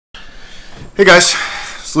Hey guys,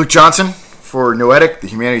 it's Luke Johnson for Noetic, the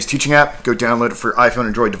Humanities Teaching app. Go download it for iPhone and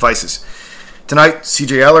Android devices. Tonight,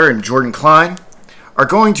 CJ Eller and Jordan Cline are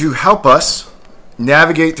going to help us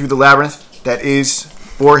navigate through the labyrinth that is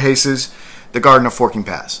Borges' The Garden of Forking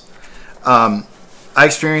Paths. I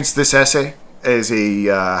experienced this essay as a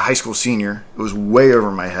high school senior. It was way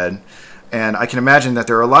over my head, and I can imagine that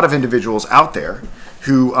there are a lot of individuals out there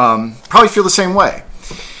who probably feel the same way.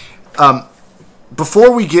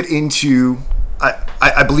 Before we get into,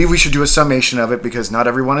 I believe we should do a summation of it because not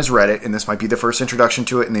everyone has read it, and this might be the first introduction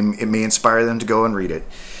to it, and it may inspire them to go and read it.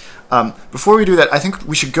 Before we do that, I think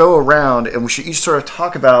we should go around and we should each sort of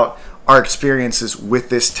talk about our experiences with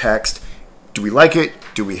this text. Do we like it?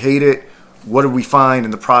 Do we hate it? What did we find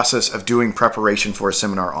in the process of doing preparation for a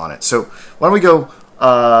seminar on it? So why don't we go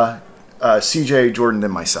CJ, Jordan,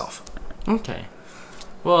 then myself. Okay.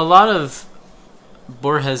 Well, a lot of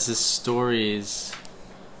Borges' stories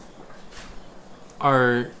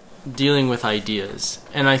are dealing with ideas.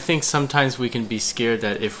 And I think sometimes we can be scared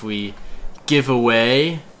that if we give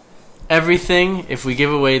away everything, if we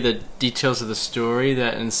give away the details of the story,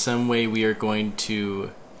 that in some way we are going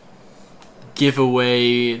to give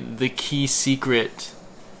away the key secret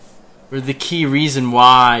or the key reason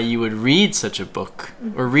why you would read such a book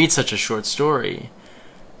or read such a short story.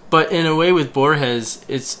 But in a way with Borges,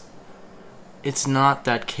 it's not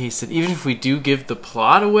that case. That even if we do give the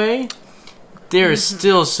plot away, there is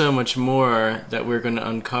still so much more that we're going to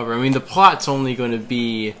uncover. I mean, the plot's only going to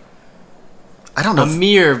be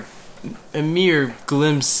a mere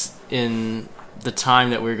glimpse in the time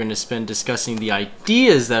that we're going to spend discussing the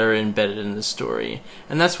ideas that are embedded in the story.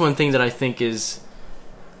 And that's one thing that I think is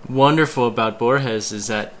wonderful about Borges, is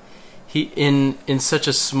that he in such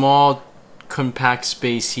a small, compact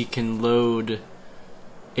space, he can load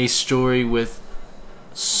a story with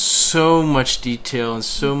so much detail and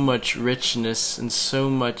so much richness and so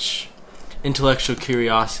much intellectual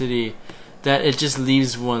curiosity that it just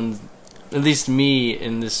leaves one, at least me,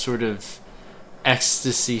 in this sort of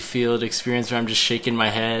ecstasy-filled experience where I'm just shaking my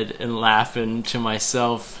head and laughing to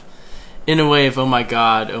myself in a way of, oh my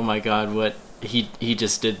God, what he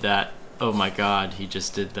just did that. Oh my God, he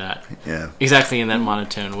just did that. Yeah. Exactly in that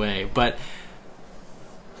monotone way. But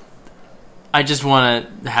I just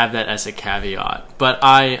want to have that as a caveat. But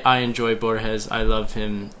I enjoy Borges. I love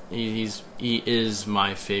him. He is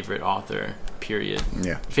my favorite author, period.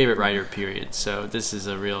 Yeah. Favorite writer, period. So this is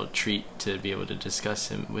a real treat to be able to discuss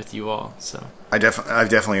him with you all. So I've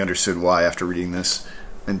definitely understood why after reading this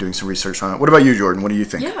and doing some research on it. What about you, Jordan? What do you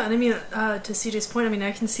think? Yeah, and I mean, to CJ's point, I mean,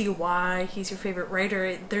 I can see why he's your favorite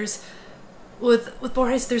writer. There's with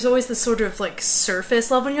Borges, there's always this sort of like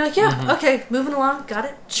surface level, and you're like, yeah, okay, moving along, got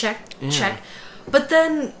it, check. But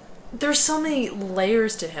then there's so many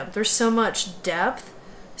layers to him. There's so much depth.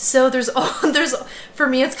 So there's for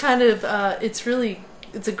me, it's kind of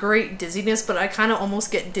it's a great dizziness, but I kind of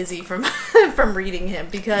almost get dizzy from from reading him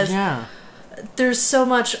because there's so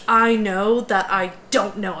much I know that I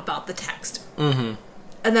don't know about the text.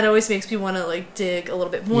 And that always makes me want to like dig a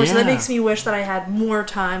little bit more. So that makes me wish that I had more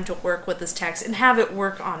time to work with this text and have it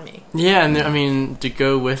work on me. Yeah, and I mean, to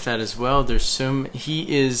go with that as well,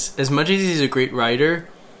 he is, as much as he's a great writer,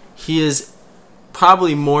 he is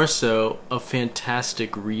probably more so a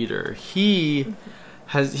fantastic reader. His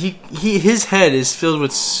head is filled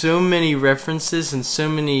with so many references and so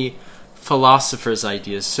many philosophers'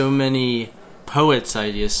 ideas, so many poets'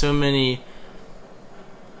 ideas, so many,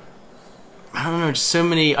 I don't know, just so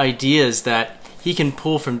many ideas that he can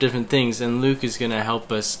pull from different things, and Luke is going to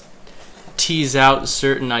help us tease out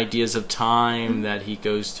certain ideas of time that he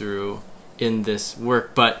goes through in this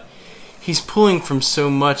work. But he's pulling from so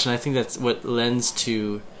much, and I think that's what lends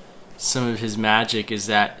to some of his magic, is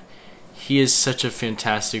that he is such a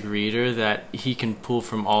fantastic reader that he can pull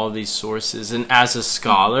from all of these sources. And as a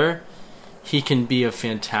scholar, he can be a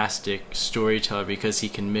fantastic storyteller because he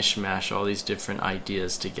can mishmash all these different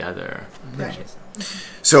ideas together. Right.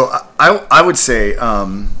 So I would say,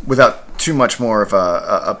 without too much more of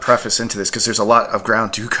a preface into this, because there's a lot of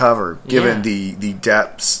ground to cover, given the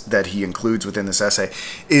depths that he includes within this essay,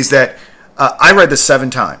 is that I read this 7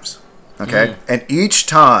 times. Okay? And each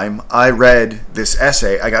time I read this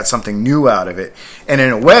essay, I got something new out of it. And in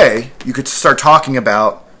a way, you could start talking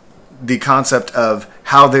about the concept of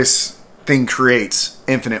how this thing creates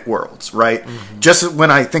infinite worlds, right? Just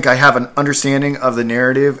when I think I have an understanding of the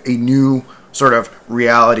narrative, a new sort of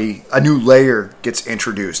reality, a new layer gets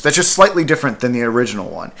introduced that's just slightly different than the original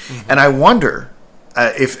one. And I wonder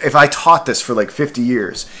if I taught this for like 50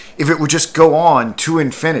 years, if it would just go on to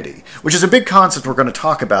infinity, which is a big concept we're going to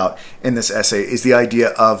talk about in this essay, is the idea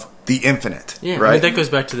of the infinite. Yeah, right? I mean, that goes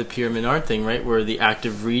back to the Pierre Menard thing, right? Where the act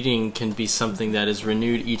of reading can be something that is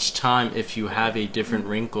renewed each time if you have a different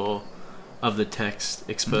wrinkle of the text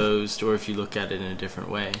exposed, or if you look at it in a different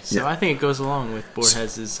way. So I think it goes along with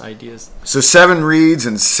Borges' ideas. So 7 reads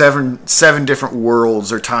and seven different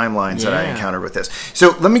worlds or timelines that I encountered with this.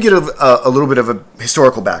 So let me get a little bit of a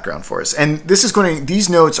historical background for us. And these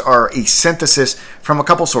notes are a synthesis from a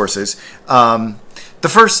couple sources. The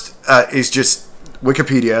first is just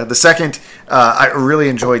Wikipedia. The second, I really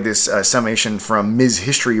enjoyed this summation from Ms.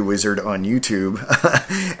 History Wizard on YouTube,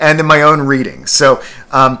 and then my own reading. So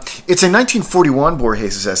it's a 1941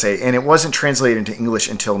 Borges essay, and it wasn't translated into English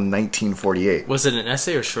until 1948. Was it an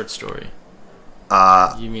essay or short story?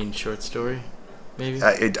 You mean short story, maybe?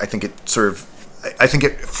 I think it I think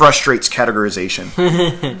it frustrates categorization.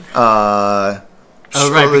 Oh,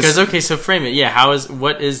 right. Because so frame it. Yeah.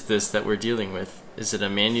 What is this that we're dealing with? Is it a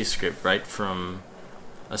manuscript, right, from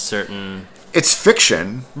a certain... It's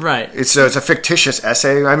fiction. Right. It's a fictitious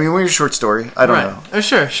essay. I mean, we're a short story. I don't know. Oh,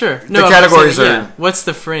 sure. No, the categories are... Yeah. What's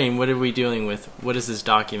the frame? What are we dealing with? What is this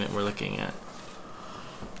document we're looking at?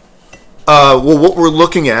 Well, what we're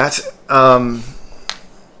looking at...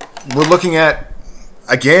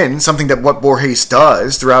 again, something that what Borges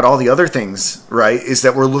does throughout all the other things, right, is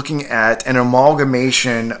that we're looking at an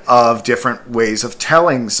amalgamation of different ways of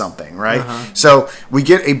telling something, right? So we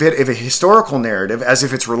get a bit of a historical narrative as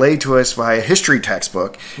if it's relayed to us by a history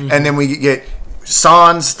textbook, and then we get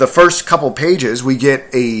Sand's, the first couple pages, we get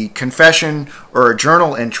a confession or a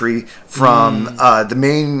journal entry from the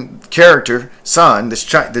main character, Sun, this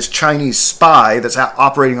Chinese spy that's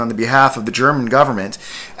operating on the behalf of the German government,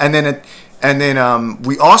 and then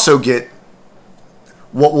we also get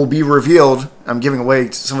what will be revealed. I'm giving away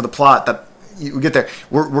some of the plot that we get there.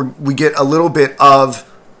 We get a little bit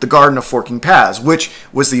of the Garden of Forking Paths, which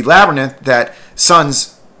was the labyrinth that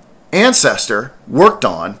Sun's ancestor worked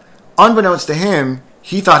on. Unbeknownst to him,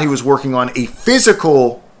 he thought he was working on a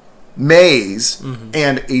physical maze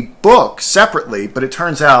and a book separately, but it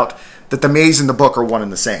turns out that the maze and the book are one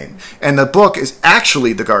and the same. And the book is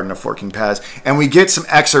actually the Garden of Forking Paths, and we get some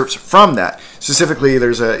excerpts from that. Specifically,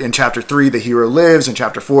 there's in chapter 3, the hero lives, in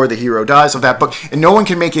chapter 4, the hero dies of that book, and no one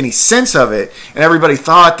can make any sense of it, and everybody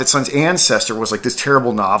thought that Sun's ancestor was like this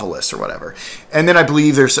terrible novelist or whatever. And then I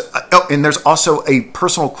believe there's also a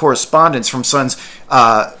personal correspondence from Sun's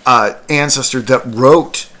ancestor that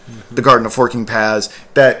wrote the Garden of Forking Paths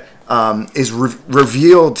that is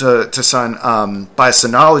revealed to Sun by a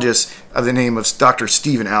sinologist of the name of Dr.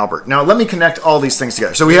 Stephen Albert. Now, let me connect all these things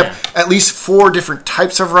together. So we have at least 4 different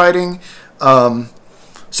types of writing.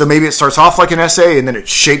 So maybe it starts off like an essay, and then it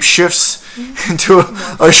shapeshifts into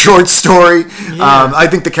a short story. I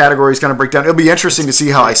think the category is going to break down. It'll be interesting to see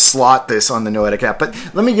how I slot this on the Noetic app. But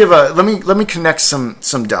let me connect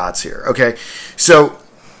some dots here. Okay, so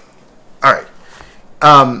all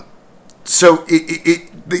right. So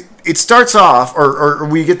it starts off, or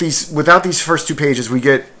we get these without these first 2 pages. We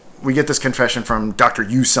get this confession from Dr.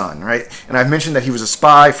 Yu Sun, right? And I've mentioned that he was a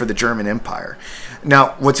spy for the German Empire.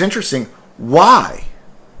 Now, what's interesting? Why?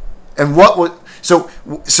 And what was so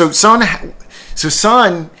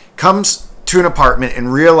Sun comes to an apartment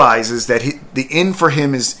and realizes that the end for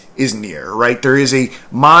him is near, right? There is a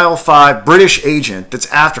Mile 5 British agent that's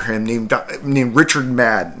after him named Richard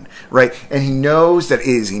Madden, right? And he knows that it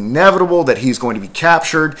is inevitable that he's going to be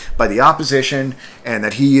captured by the opposition and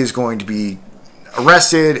that he is going to be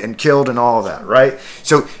arrested and killed and all of that, right?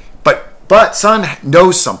 So, but Sun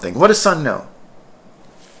knows something. What does Sun know?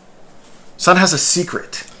 Sun has a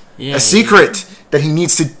secret. A secret that he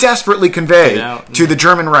needs to desperately convey to the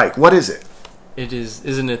German Reich. What is it?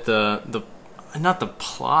 Isn't it the not the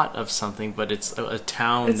plot of something, but it's a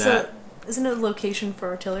town isn't it a location for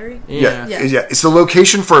artillery? Yeah. It's the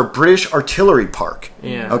location for a British artillery park.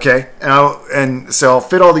 Yeah. Okay. And so I'll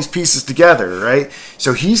fit all these pieces together, right?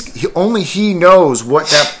 So only he knows what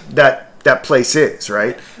that place is,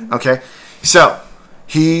 right? Okay. So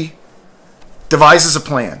he devises a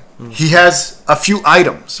plan. He has a few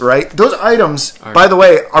items, right? Those items, by the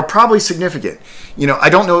way, are probably significant. You know, I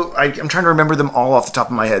don't know. I'm trying to remember them all off the top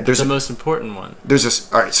of my head. There's the most important one. There's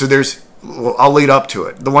this. All right, so I'll lead up to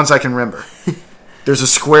it. The ones I can remember. There's a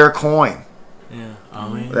square coin. Yeah.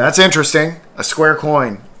 Oh, yeah. That's interesting. A square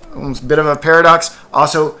coin. It's a bit of a paradox.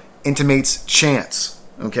 Also intimates chance.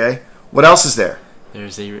 Okay. What else is there?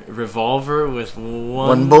 There's a revolver with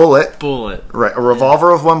one bullet. Right. A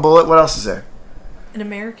revolver with 1 bullet. What else is there? An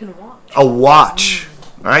American watch. A watch.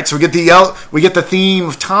 All right, so we get the theme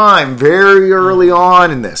of time very early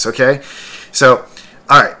on in this. Okay, so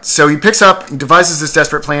all right, so he devises this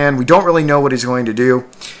desperate plan. We don't really know what he's going to do.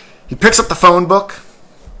 He picks up the phone book,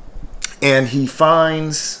 and he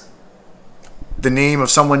finds the name of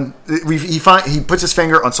someone. He puts his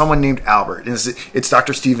finger on someone named Albert, and it's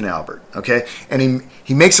Dr. Stephen Albert. Okay, and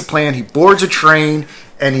he makes a plan. He boards a train,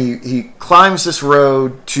 and he climbs this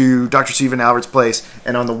road to Dr. Stephen Albert's place.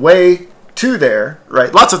 And on the way to there,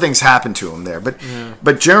 right, lots of things happen to him there,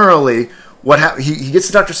 but generally, he gets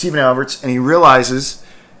to Dr. Stephen Albert's, and he realizes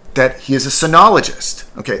that he is a sinologist.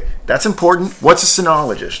 Okay, that's important. What's a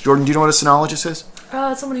sinologist? Jordan, do you know what a sinologist is?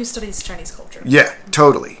 Someone who studies Chinese culture. Yeah,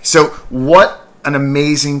 totally. So what an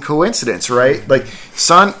amazing coincidence, right? Like,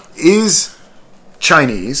 Sun is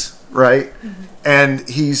Chinese, right? Mm-hmm. And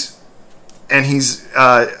he's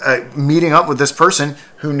meeting up with this person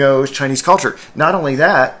who knows Chinese culture. Not only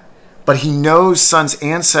that, but he knows Sun's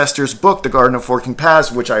ancestors' book, The Garden of Forking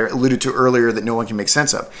Paths, which I alluded to earlier that no one can make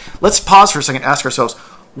sense of. Let's pause for a second and ask ourselves,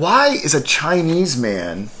 why is a Chinese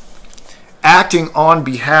man acting on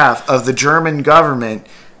behalf of the German government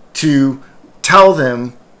to tell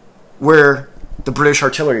them where the British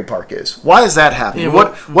artillery park is? Why is that happening?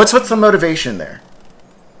 Yeah, what's the motivation there?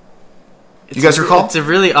 You guys recall? It's a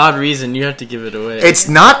really odd reason. You have to give it away. It's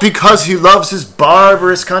not because he loves his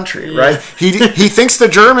barbarous country, right? He thinks the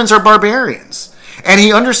Germans are barbarians. And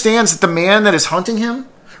he understands that the man that is hunting him,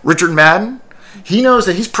 Richard Madden, he knows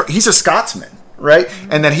that he's a Scotsman, right?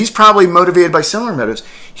 Mm-hmm. And that he's probably motivated by similar motives.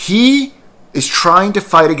 He is trying to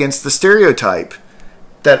fight against the stereotype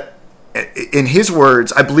that, in his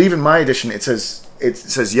words, I believe in my edition, it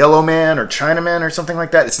says yellow man or Chinaman or something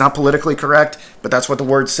like that. It's not politically correct, but that's what the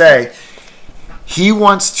words say. He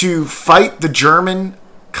wants to fight the German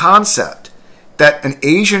concept that an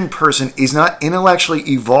Asian person is not intellectually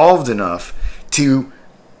evolved enough to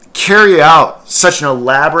carry out such an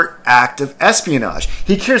elaborate act of espionage.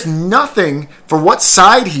 He cares nothing for what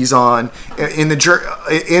side he's on in the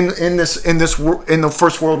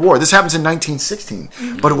First World War. This happens in 1916.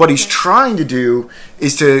 Mm-hmm. But what he's trying to do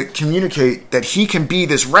is to communicate that he can be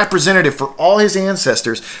this representative for all his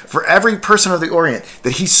ancestors, for every person of the Orient,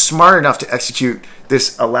 that he's smart enough to execute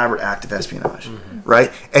this elaborate act of espionage,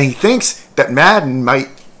 right? And he thinks that Madden might,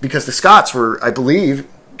 because the Scots were, I believe,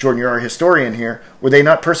 Jordan, you're our historian here. Were they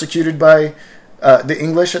not persecuted by the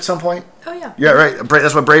English at some point? Oh, yeah. Yeah, right.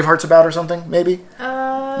 That's what Braveheart's about or something, maybe?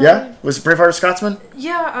 Yeah? Was Braveheart a Scotsman?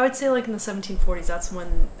 Yeah, I would say like in the 1740s, that's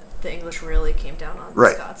when the English really came down on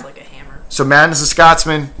the Scots like a hammer. So Madden is a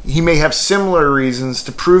Scotsman. He may have similar reasons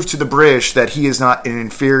to prove to the British that he is not an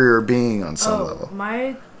inferior being on some level.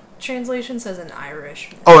 My translation says an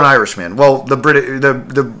Irishman. Oh, an Irishman. Well, the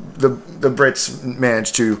Brits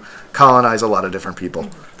managed to colonize a lot of different people.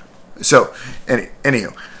 Mm-hmm. So,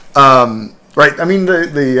 anywho, right? I mean,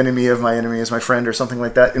 the enemy of my enemy is my friend, or something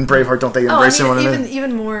like that. In Braveheart, don't they embrace one another?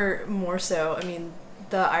 Even more so. I mean,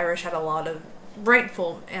 the Irish had a lot of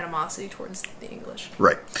rightful animosity towards the English.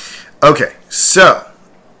 Right. Okay. So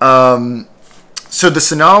the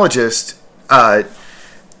sinologist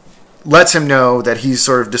lets him know that he's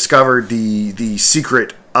sort of discovered the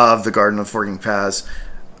secret of the Garden of Forking Paths.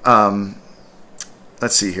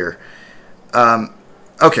 Let's see here.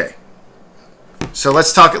 Okay. So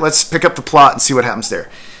let's pick up the plot and see what happens there.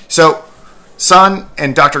 So Sun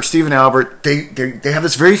and Dr. Stephen Albert, they have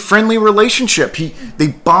this very friendly relationship. They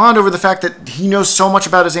bond over the fact that he knows so much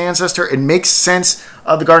about his ancestor and makes sense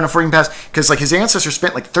of the Garden of Forking Paths, because like his ancestor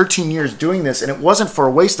spent like 13 years doing this, and it wasn't for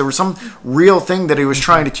a waste. There was some real thing that he was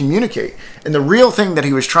trying to communicate. And the real thing that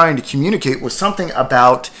he was trying to communicate was something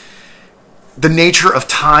about the nature of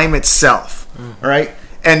time itself, right?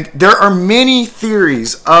 And there are many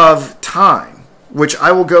theories of time, which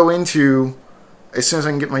I will go into as soon as I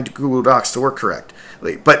can get my Google Docs to work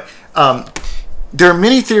correctly. But there are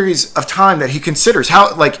many theories of time that he considers,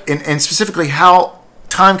 how, like, and specifically how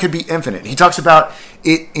time could be infinite. He talks about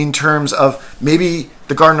it in terms of maybe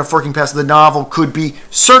the Garden of Forking Paths, the novel, could be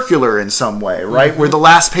circular in some way, right? Mm-hmm. Where the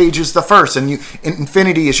last page is the first, and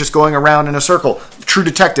infinity is just going around in a circle. True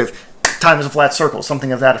Detective, time is a flat circle,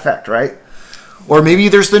 something of that effect, right? Or maybe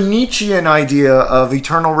there's the Nietzschean idea of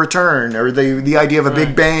eternal return, or the idea of a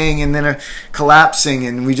big bang and then a collapsing,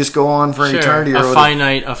 and we just go on for an eternity. A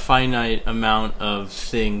finite amount of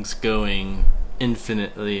things going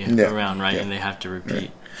infinitely around, right? Yeah. And they have to repeat.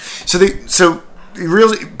 Right. So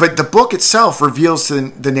really, but the book itself reveals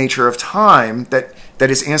the nature of time that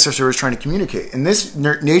his ancestor was trying to communicate. And this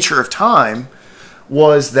nature of time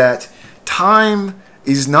was that time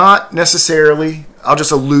is not necessarily... I'll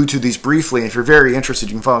just allude to these briefly. If you're very interested,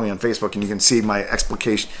 you can follow me on Facebook, and you can see my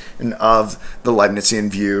explication of the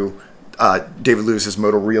Leibnizian view, David Lewis's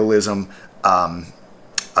modal realism,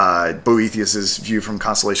 Boethius's view from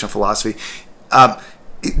constellation philosophy.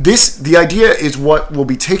 the idea is what will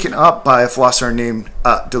be taken up by a philosopher named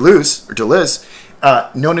Deleuze,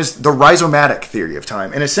 known as the rhizomatic theory of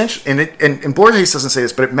time. And essentially, and Borges doesn't say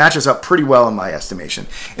this, but it matches up pretty well in my estimation.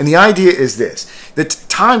 And the idea is this: that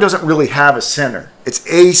time doesn't really have a center; it's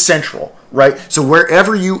acentral, right? So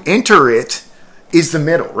wherever you enter it is the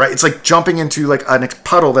middle, right? It's like jumping into like a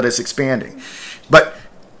puddle that is expanding, but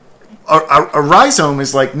a rhizome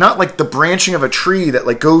is like not like the branching of a tree that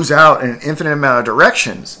like goes out in an infinite amount of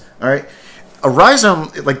directions. All right, a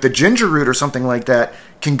rhizome, like the ginger root or something like that,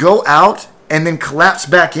 can go out and then collapse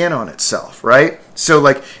back in on itself, right? So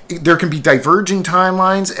like there can be diverging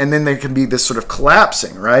timelines, and then there can be this sort of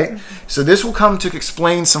collapsing, right? Mm-hmm. So this will come to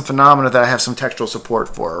explain some phenomena that I have some textual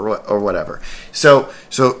support for, or whatever. So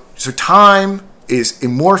time is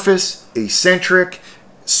amorphous, eccentric,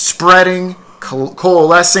 spreading,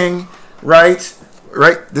 coalescing, right?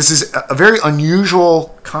 This is a very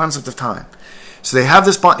unusual concept of time. So they have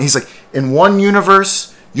this bond. He's like, in one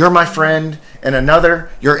universe, you're my friend, and another,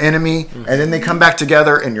 your enemy, and then they come back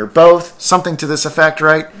together, and you're both, something to this effect,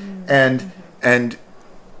 right? And the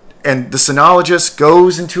sinologist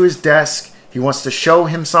goes into his desk. He wants to show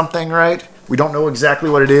him something, right? We don't know exactly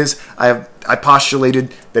what it is. I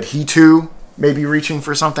postulated that he too may be reaching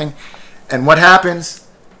for something. And what happens?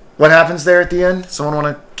 What happens there at the end? Someone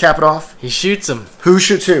want to cap it off? He shoots him. Who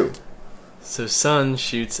shoots who? So Sun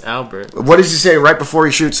shoots Albert. What does he say right before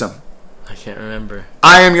he shoots him? I can't remember.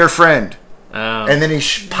 I am your friend. Oh. And then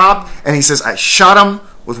he popped, and he says, I shot him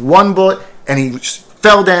with one bullet, and he just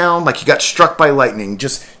fell down like he got struck by lightning.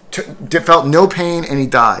 Just felt no pain, and he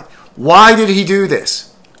died. Why did he do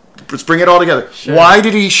this? Let's bring it all together. Sure. Why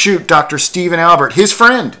did he shoot Dr. Stephen Albert, his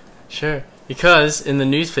friend? Sure. Because in the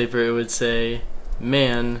newspaper it would say,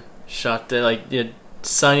 man shot the, like,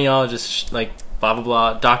 sinologist, like, blah, blah,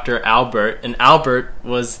 blah, Dr. Albert. And Albert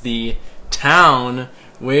was the town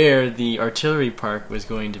where the artillery park was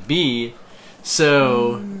going to be.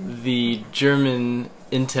 So the German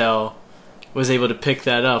intel was able to pick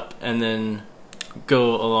that up and then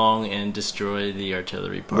go along and destroy the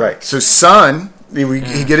artillery park. Right. So Sun,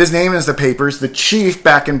 he get his name in the papers. The chief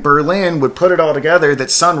back in Berlin would put it all together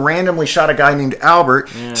that Sun randomly shot a guy named Albert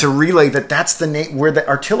to relay that that's the name where the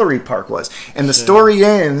artillery park was. And the story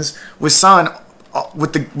ends with Sun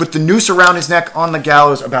with the noose around his neck on the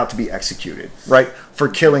gallows about to be executed, right, for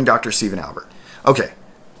killing Dr. Stephen Albert. Okay,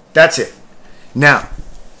 that's it. Now,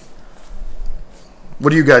 what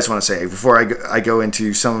do you guys want to say before I go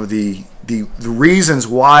into some of the reasons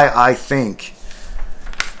why I think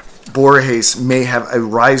Borges may have a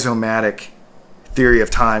rhizomatic theory of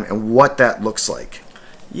time and what that looks like?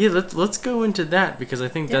 Yeah, let's go into that, because I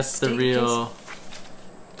think that's the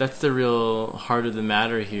real heart of the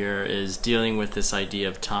matter here, is dealing with this idea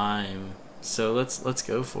of time. So let's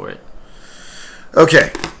go for it.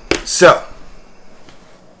 Okay, so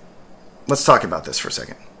let's talk about this for a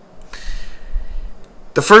second.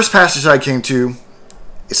 The first passage I came to,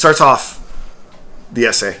 it starts off the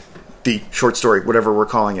essay, the short story, whatever we're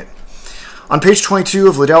calling it. On page 22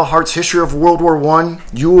 of Liddell Hart's History of World War I,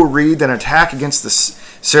 you will read that an attack against the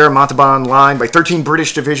Sarah-Montauban line by 13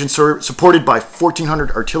 British divisions supported by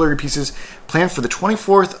 1,400 artillery pieces planned for the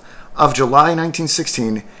 24th of July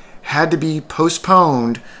 1916 had to be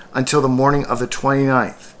postponed until the morning of the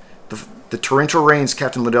 29th. The torrential rains,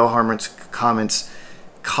 Captain Liddell Hart's comments,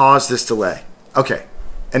 caused this delay. Okay,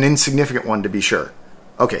 an insignificant one to be sure.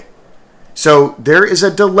 Okay, so there is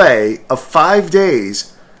a delay of 5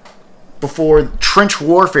 days before trench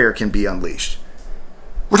warfare can be unleashed.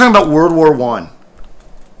 We're talking about World War I.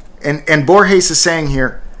 And Borges is saying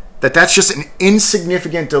here that that's just an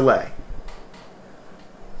insignificant delay.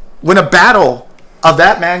 When a battle of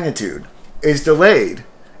that magnitude is delayed,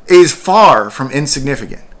 it is far from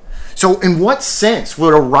insignificant. So in what sense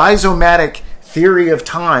would a rhizomatic theory of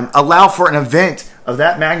time allow for an event of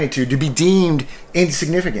that magnitude to be deemed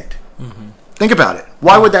insignificant? Mm-hmm. Think about it.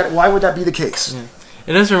 Why would that be the case? Yeah.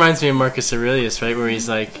 It just reminds me of Marcus Aurelius, right, where he's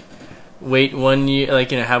like, wait 1 year, like,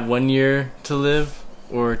 have 1 year to live,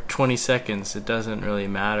 or 20 seconds. It doesn't really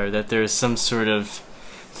matter. That there's some sort of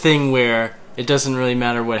thing where it doesn't really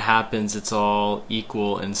matter what happens. It's all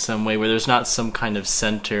equal in some way, where there's not some kind of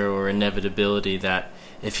center or inevitability that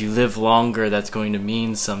if you live longer, that's going to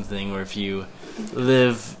mean something, or if you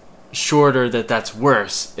live shorter, that's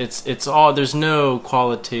worse. It's all, there's no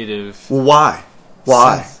qualitative. Well, why?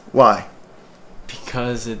 Why?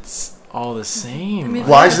 Because it's all the same. I mean,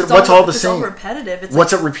 why is it? What's all the same? It's all repetitive. It's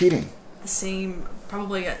what's like it repeating? the same,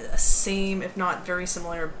 probably a same, if not very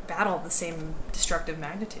similar battle, the same destructive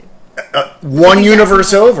magnitude. One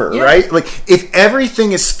universe over, yeah. right? Like, if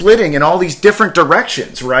everything is splitting in all these different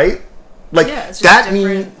directions, right? Like yeah, it's just that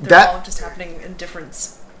different. They're all just happening in different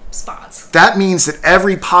spots. That means that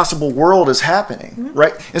every possible world is happening,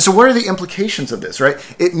 right? And so what are the implications of this, right?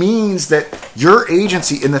 It means that your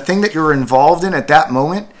agency in the thing that you're involved in at that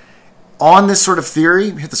moment on this sort of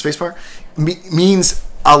theory, hit the spacebar, means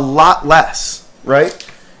a lot less, right?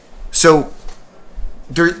 So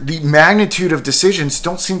the magnitude of decisions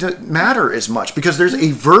don't seem to matter as much because there's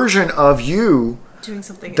a version of you doing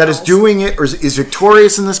something that else. is doing it or is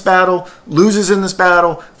victorious in this battle, loses in this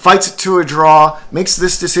battle, fights it to a draw, makes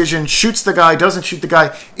this decision, shoots the guy, doesn't shoot the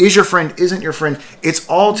guy, is your friend, isn't your friend. It's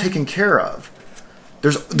all taken care of.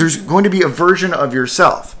 There's going to be a version of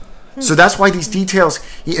yourself. So that's why these details,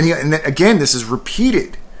 and then again, this is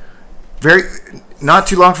repeated. Not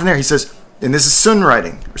too long from there, he says, and this is Sun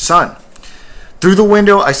writing, or Sun. Through the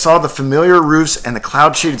window, I saw the familiar roofs and the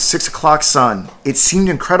cloud-shaded 6 o'clock sun. It seemed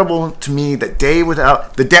incredible to me that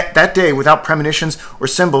that day without premonitions or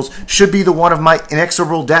symbols should be the one of my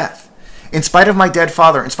inexorable death. In spite of my dead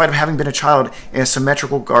father, in spite of having been a child in a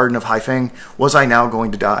symmetrical garden of Haifeng, was I now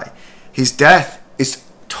going to die? His death is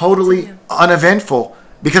totally uneventful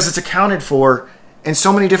because it's accounted for in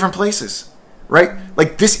so many different places, right?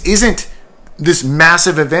 Like this isn't this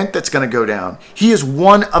massive event that's going to go down. He is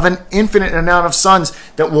one of an infinite amount of suns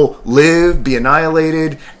that will live, be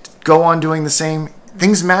annihilated, go on doing the same.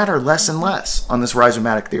 Things matter less and less on this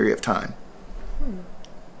rhizomatic theory of time.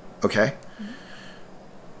 Okay?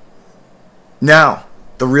 Now,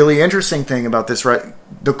 the really interesting thing about this, right,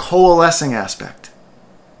 the coalescing aspect.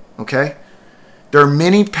 Okay? There are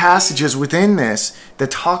many passages within this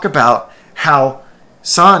that talk about how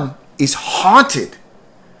Sun is haunted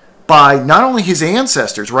by not only his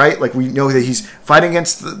ancestors, right? Like we know that he's fighting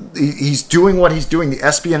against, he's doing what he's doing, the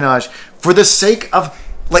espionage, for the sake of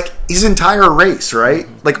like his entire race, right?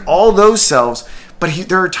 Like all those selves. But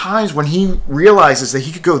there are times when he realizes that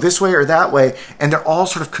he could go this way or that way, and they're all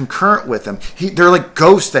sort of concurrent with him. They're like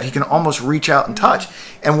ghosts that he can almost reach out and touch.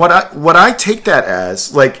 And what I take that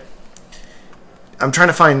as, like, I'm trying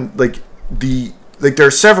to find there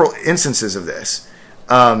are several instances of this.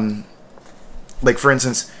 Like for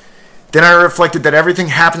instance, then I reflected that everything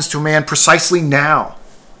happens to a man precisely now.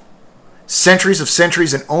 Centuries of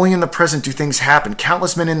centuries, and only in the present do things happen.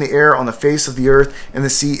 Countless men in the air, on the face of the earth and the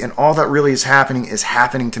sea, and all that really is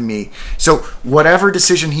happening to me. So whatever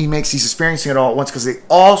decision he makes, he's experiencing it all at once because they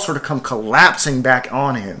all sort of come collapsing back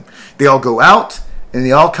on him. They all go out and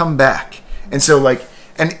they all come back. And so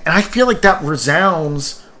and I feel like that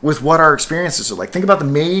resounds with what our experiences are like. Think about the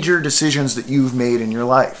major decisions that you've made in your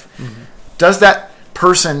life. Mm-hmm. Does that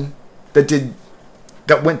person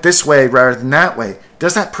that went this way rather than that way,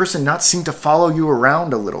 does that person not seem to follow you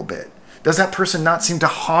around a little bit? Does that person not seem to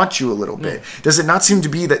haunt you a little bit? Does it not seem to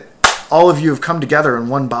be that all of you have come together in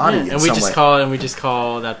one body in and some way? We just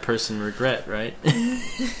call that person regret, right?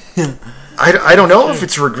 I don't know if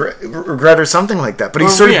it's regret or something like that, but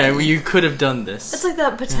you could have done this. It's like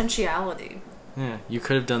that potentiality. Yeah, you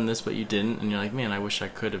could have done this, but you didn't, and you're like, man, I wish I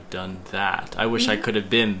could have done that. I wish I could have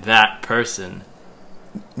been that person.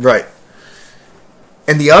 Right.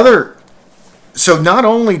 And so not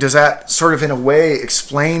only does that sort of in a way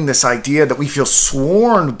explain this idea that we feel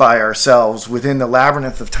swarmed by ourselves within the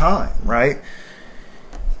labyrinth of time, right?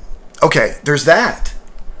 Okay, there's that.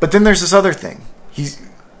 But then there's this other thing.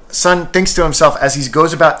 Sun thinks to himself as he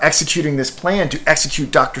goes about executing this plan to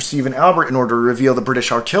execute Dr. Stephen Albert in order to reveal the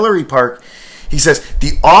British artillery park. He says,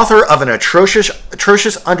 the author of an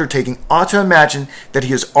atrocious undertaking ought to imagine that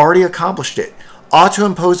he has already accomplished it, ought to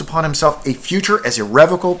impose upon himself a future as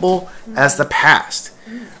irrevocable as the past.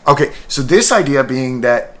 Okay, so this idea being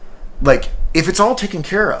that, like, if it's all taken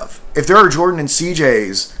care of, if there are Jordan and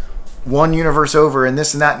CJs one universe over and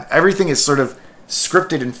this and that, and everything is sort of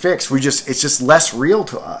scripted and fixed, it's just less real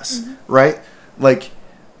to us, right? Like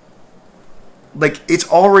it's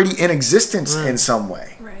already in existence in some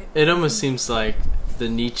way. Right. It almost seems like the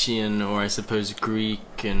Nietzschean, or I suppose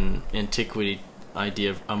Greek and antiquity idea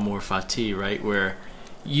of amor fati, right? Where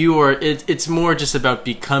it's more just about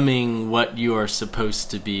becoming what you are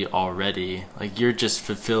supposed to be already. Like you're just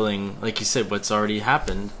fulfilling, like you said, what's already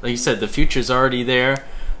happened. Like you said, the future's already there,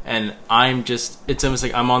 and it's almost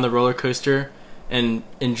like I'm on the roller coaster, and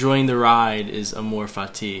enjoying the ride is amor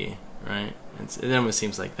fati, right? It almost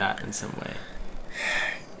seems like that in some way.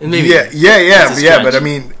 And maybe but I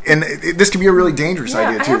mean, and this can be a really dangerous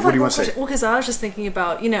idea too. What do you want to say? Well, because I was just thinking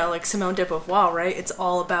about, like Simone de Beauvoir, right? It's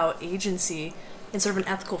all about agency and sort of an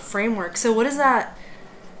ethical framework. So what is that?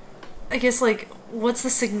 I guess what's the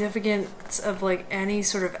significance of any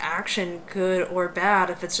sort of action, good or bad,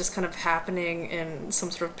 if it's just kind of happening in some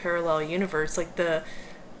sort of parallel universe?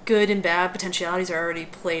 good and bad potentialities are already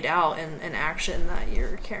played out in an action that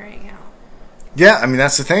you're carrying out. Yeah, I mean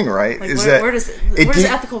that's the thing, right? Like, is where does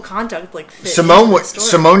ethical conduct like fit?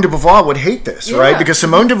 Simone de Beauvoir would hate this, right? Because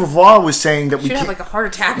Simone de Beauvoir was saying that we should have like a heart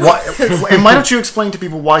attack. And why don't you explain to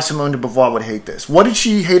people why Simone de Beauvoir would hate this? What did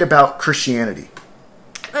she hate about Christianity?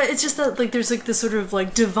 It's just that like there's like this sort of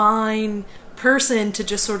like divine person to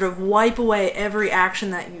just sort of wipe away every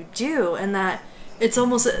action that you do, and that it's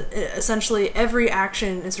almost essentially every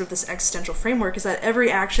action in sort of this existential framework is that every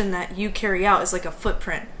action that you carry out is like a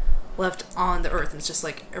footprint left on the earth, and it's just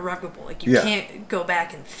like irrevocable. Like you can't go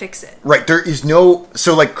back and fix it. Right. There is no.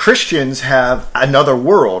 So like Christians have another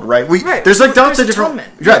world, right? Right. There's like there's of different.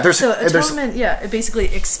 Atonement. Yeah. There's so atonement. It basically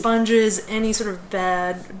expunges any sort of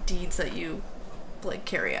bad deeds that you like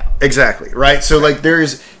carry out. Exactly. Right. So like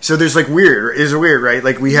there's like weird, right?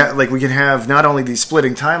 Like we can have not only these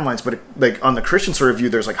splitting timelines, but like on the Christian sort of view,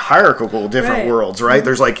 there's like hierarchical different worlds, right? Mm-hmm.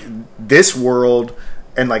 There's like this world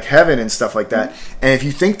and like heaven and stuff like that. Mm-hmm. And if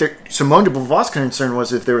you think that Simone de Beauvoir's concern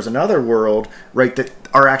was if there was another world, right, that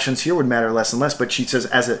our actions here would matter less and less. But she says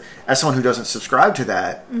as someone who doesn't subscribe to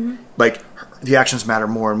that, like the actions matter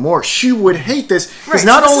more and more. She would hate this because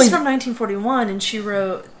not only this is from 1941, and she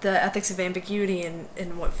wrote the Ethics of Ambiguity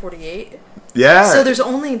in what 48. Yeah. So there's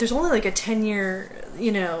only like a 10-year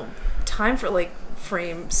time for like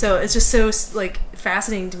frame. So it's just so like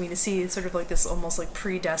fascinating to me to see sort of like this almost like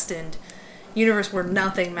predestined universe where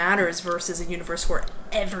nothing matters versus a universe where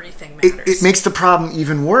everything matters. It makes the problem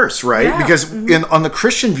even worse, right? Yeah. Because on the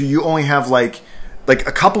Christian view, you only have like a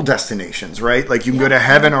couple destinations, right? Like you can go to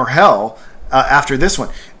heaven or hell after this one.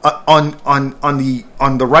 On the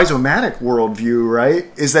rhizomatic worldview, right,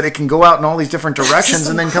 is that it can go out in all these different directions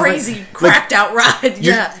and then come crazy cracked out ride.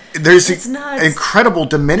 Yeah, there's incredible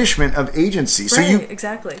diminishment of agency. So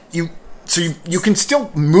exactly. So you can still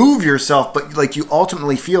move yourself, but like you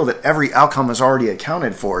ultimately feel that every outcome is already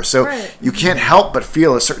accounted for. So you can't help but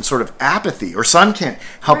feel a certain sort of apathy, or some can't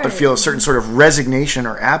help but feel a certain sort of resignation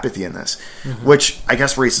or apathy in this, which I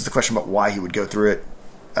guess raises the question about why he would go through it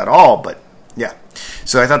at all. But yeah,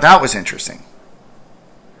 so I thought that was interesting.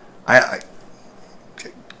 I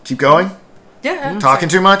keep going. Yeah, talking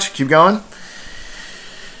too much. Keep going.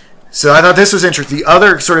 So I thought this was interesting. The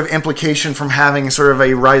other sort of implication from having sort of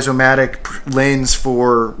a rhizomatic lens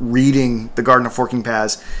for reading the Garden of Forking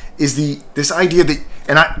Paths is this idea that,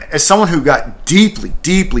 and as someone who got deeply,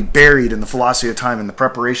 deeply buried in the philosophy of time in the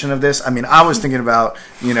preparation of this, I mean, I was thinking about,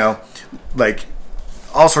 like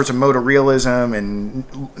all sorts of modal realism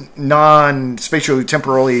and non-spatially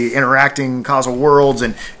temporally interacting causal worlds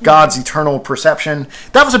and God's eternal perception.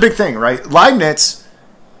 That was a big thing, right? Leibniz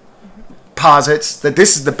posits that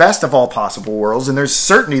this is the best of all possible worlds, and there's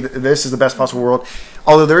certainty that this is the best possible world,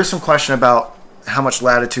 although there is some question about how much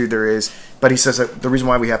latitude there is. But he says that the reason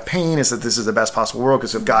why we have pain is that this is the best possible world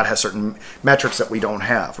because if God has certain metrics that we don't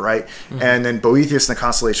have, right? And then Boethius in the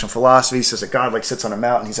Constellation of Philosophy says that God like sits on a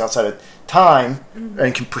mountain, he's outside of time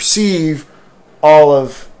and can perceive all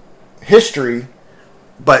of history,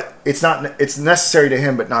 but it's necessary to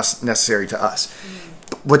him but not necessary to us.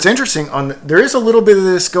 What's interesting, there is a little bit of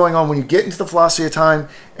this going on when you get into the philosophy of time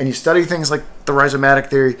and you study things like the rhizomatic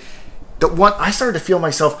theory. I started to feel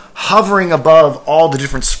myself hovering above all the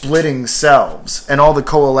different splitting selves and all the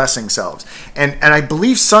coalescing selves. And I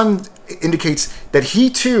believe Sun indicates that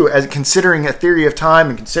he too, as considering a theory of time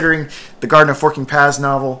and considering the Garden of Forking Paths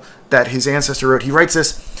novel that his ancestor wrote, he writes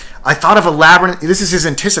this: I thought of a labyrinth. This is his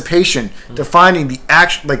anticipation to finding the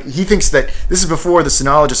action. Like he thinks that this is before the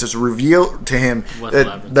sinologist has revealed to him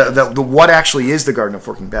what actually is the Garden of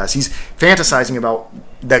Forking Paths. He's fantasizing about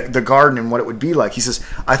the garden and what it would be like. He says,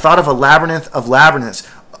 I thought of a labyrinth of labyrinths,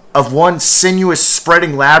 of one sinuous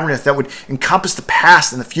spreading labyrinth that would encompass the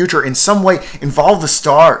past and the future, in some way involve the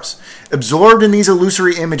stars. Absorbed in these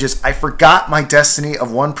illusory images, I forgot my destiny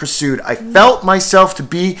of one pursued. I felt myself to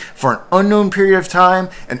be, for an unknown period of time,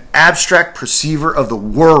 an abstract perceiver of the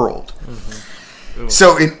world.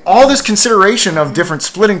 So in all this consideration of different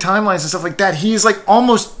splitting timelines and stuff like that, he is like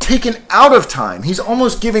almost taken out of time. He's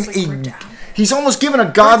almost given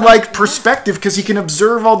a godlike perspective because he can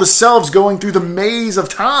observe all the selves going through the maze of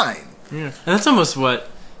time. Yeah, and that's almost what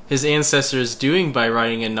his ancestor is doing by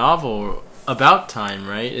writing a novel about time,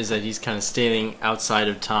 right? Is that he's kind of standing outside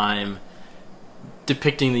of time,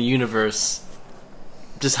 depicting the universe,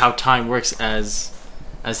 just how time works as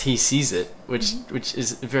he sees it, which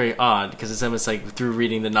is very odd because it's almost like through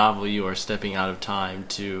reading the novel you are stepping out of time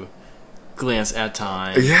to glance at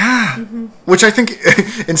time. Yeah. Which I think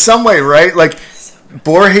in some way, right, like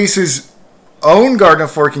Borges' own Garden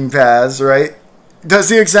of Forking Paths, right, does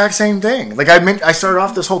the exact same thing. Like I started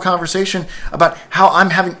off this whole conversation about how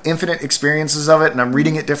I'm having infinite experiences of it, and I'm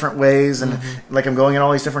reading it different ways, and like I'm going in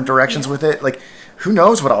all these different directions with it. Like, who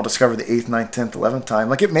knows what I'll discover the 8th, 9th, 10th, 11th time.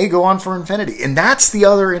 Like, it may go on for infinity. And that's the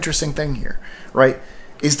other interesting thing here, right?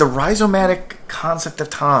 Is the rhizomatic concept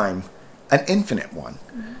of time an infinite one?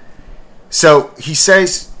 So he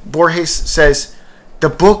says, Borges says, the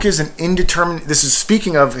book is an indeterminate... This is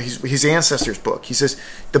speaking of his ancestor's book. He says,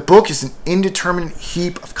 the book is an indeterminate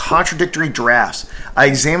heap of contradictory drafts. I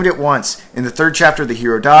examined it once. In the 3rd chapter, the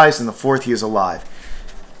hero dies. In the 4th, he is alive.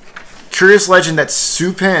 Curious legend that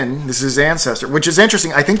Su Pin, this is his ancestor, which is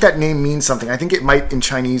interesting. I think that name means something. I think it might, in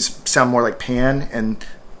Chinese, sound more like Pan and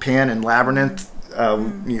Labyrinth.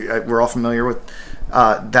 We're all familiar with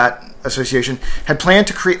that association. Had planned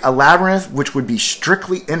to create a labyrinth which would be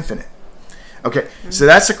strictly infinite. Okay, so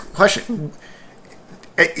that's a question.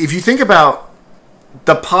 If you think about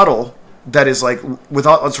the puddle that is like, with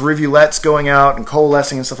all its rivulets going out and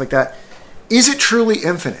coalescing and stuff like that, is it truly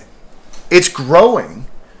infinite? It's growing.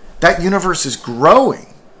 That universe is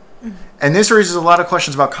growing. And this raises a lot of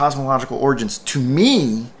questions about cosmological origins. To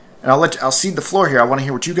me, and I'll cede the floor here. I want to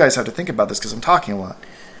hear what you guys have to think about this because I'm talking a lot.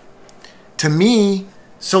 To me,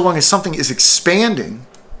 so long as something is expanding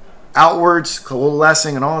outwards,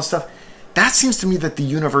 coalescing, and all this stuff, that seems to me that the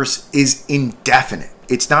universe is indefinite.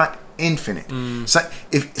 It's not infinite. So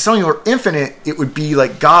if something were infinite, it would be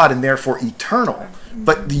like God and therefore eternal.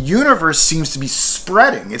 But the universe seems to be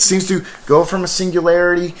spreading. It seems to go from a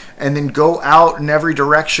singularity and then go out in every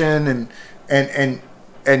direction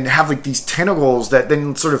and have like these tentacles that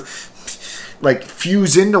then sort of like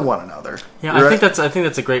fuse into one another. Yeah, right? I think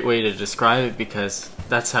that's a great way to describe it, because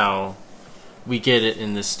that's how we get it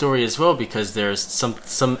in this story as well, because there's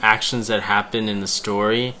some actions that happen in the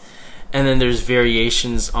story, and then there's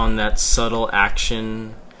variations on that subtle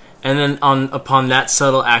action, and then upon that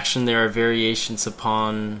subtle action there are variations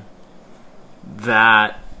upon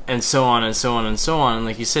that, and so on and so on and so on. And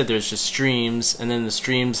like you said, there's just streams, and then the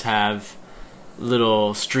streams have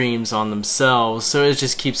little streams on themselves, so it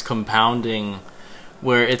just keeps compounding,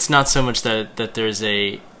 where it's not so much that there's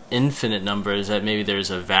a infinite number, is that maybe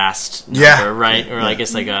there's a vast number, right? Or I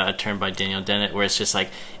guess like a term by Daniel Dennett, where it's just like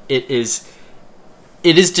it is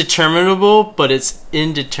determinable, but it's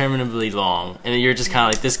indeterminably long, and you're just kind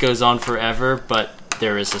of like, this goes on forever, but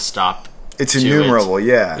there is a stop. It's innumerable.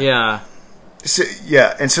 Yeah. So,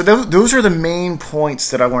 and so those are the main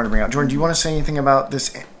points that I wanted to bring out. Jordan, do you want to say anything about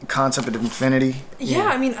this concept of infinity? Yeah,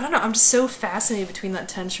 I mean, I don't know. I'm just so fascinated between that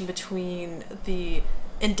tension between the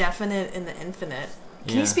indefinite and the infinite.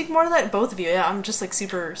 Can you speak more to that, both of you? Yeah, I'm just like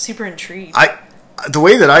super, super intrigued. The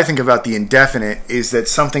way that I think about the indefinite is that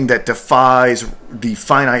something that defies the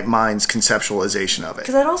finite mind's conceptualization of it.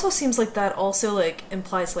 Because that also seems like that also like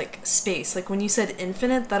implies like space. Like when you said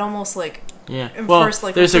infinite, that almost like infers,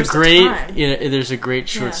 like there's a great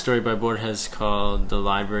short story by Borges called "The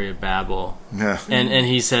Library of Babel." Yeah, and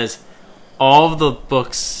he says all of the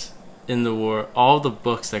books in the world, all the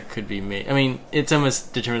books that could be made. I mean, it's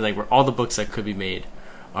almost determined like where all the books that could be made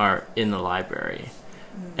are in the library.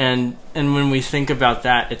 And when we think about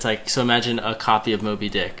that, it's like, so imagine a copy of Moby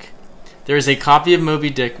Dick. There is a copy of Moby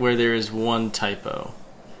Dick where there is one typo,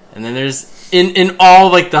 and then there's in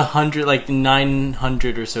all like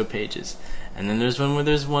 900 or so pages, and then there's one where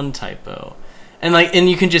there's one typo, and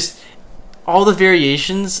you can just, all the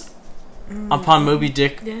variations upon Moby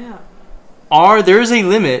Dick there is a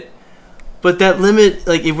limit, but that limit,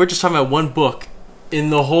 like if we're just talking about one book in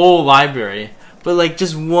the whole library, but like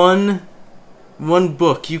just one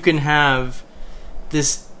book, you can have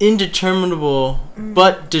this indeterminable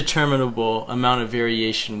but determinable amount of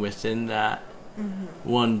variation within that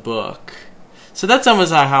one book. So that's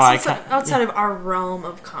almost how outside of our realm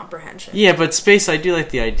of comprehension. Yeah, but space, I do like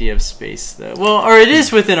the idea of space, though. Well, or it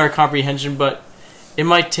is within our comprehension, but it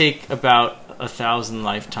might take about 1,000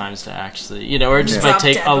 lifetimes to actually, or it just might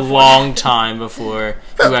take a long time before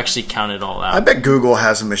you actually count it all out. I bet Google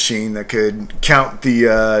has a machine that could count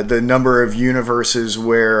the number of universes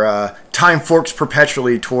where time forks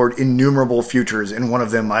perpetually toward innumerable futures. In one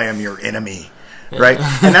of them, I am your enemy, right?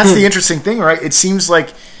 And that's the interesting thing, right? It seems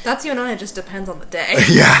like that's you and I. It just depends on the day.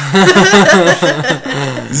 Yeah.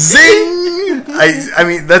 Zing. I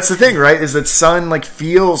mean, that's the thing, right? Is that Sun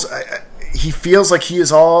feels. He feels like he is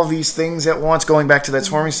all these things at once, going back to that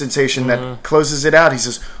swarming sensation that closes it out. He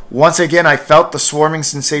says, once again, I felt the swarming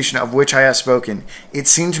sensation of which I have spoken. It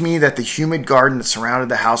seemed to me that the humid garden that surrounded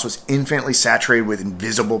the house was infinitely saturated with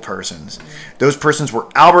invisible persons. Those persons were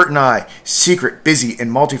Albert and I, secret, busy, and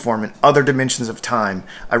multiform in other dimensions of time.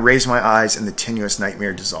 I raised my eyes and the tenuous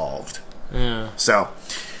nightmare dissolved. Yeah. So,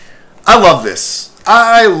 I love this.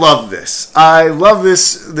 I love this. I love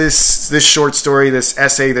this short story, this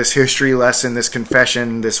essay, this history lesson, this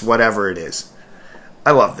confession, this whatever it is.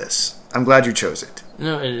 I love this. I'm glad you chose it.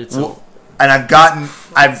 No, it's and I've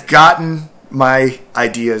gotten my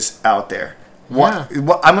ideas out there. I'm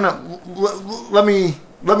gonna let me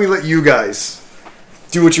let you guys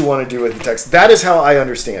do what you want to do with the text. That is how I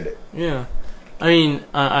understand it. Yeah. I mean,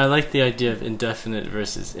 I like the idea of indefinite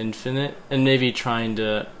versus infinite, and maybe trying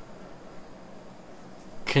to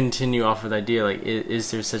continue off of the idea, like, is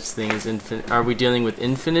there such thing as infinite? Are we dealing with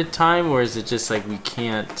infinite time, or is it just like we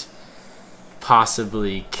can't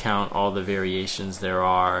possibly count all the variations there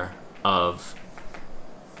are of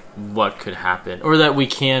what could happen? Or that we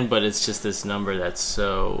can, but it's just this number that's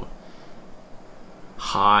so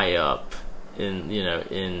high up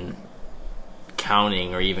in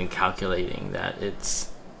counting or even calculating that it's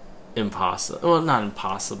impossible. Well, not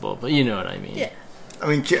impossible, but you know what I mean. Yeah.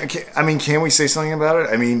 Can we say something about it?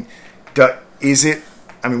 I mean, is it?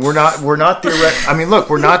 I mean, we're not theoretical. I mean, look,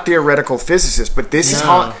 we're not theoretical physicists, but this is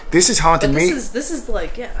haunted me. This is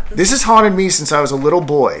like, yeah. This has haunted me since I was a little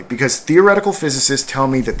boy, because theoretical physicists tell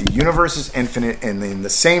me that the universe is infinite, and in the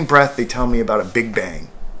same breath they tell me about a Big Bang.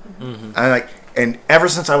 Mm-hmm. And ever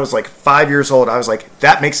since I was like 5 years old, I was like,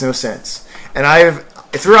 that makes no sense. And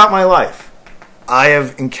throughout my life, I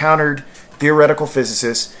have encountered theoretical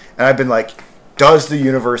physicists, and I've been like, does the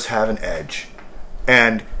universe have an edge?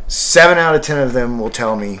 And 7 out of 10 of them will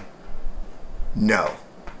tell me no.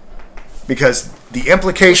 Because the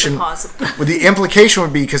implication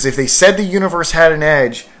would be, because if they said the universe had an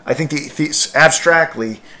edge, I think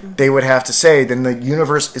abstractly they would have to say then the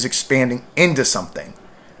universe is expanding into something.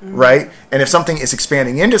 Mm-hmm. Right? And if something is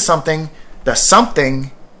expanding into something, the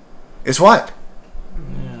something is what?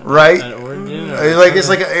 Yeah, right?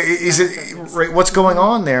 Is it right? What's going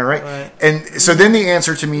on there, right? And so then the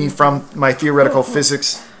answer to me from my theoretical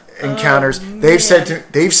physics encounters, they've said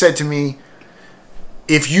to me,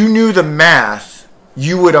 if you knew the math,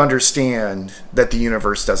 you would understand that the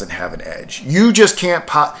universe doesn't have an edge. You just can't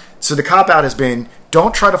so the cop out has been,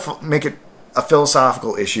 don't try to make it a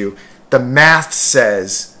philosophical issue. The math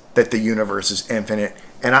says that the universe is infinite,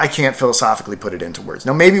 and I can't philosophically put it into words.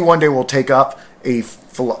 Now, maybe one day we'll take up a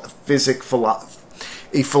philosopher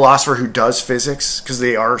who does physics, because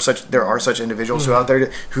there are such individuals who out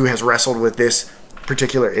there who has wrestled with this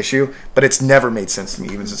particular issue, but it's never made sense to me,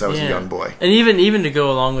 even since I was a young boy. And even to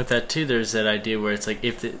go along with that too, there's that idea where it's like,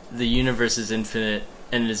 if the universe is infinite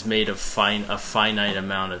and it is made of a finite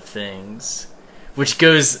amount of things, which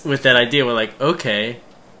goes with that idea where, like, okay,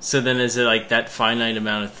 so then is it like that finite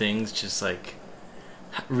amount of things just like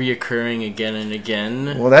reoccurring again and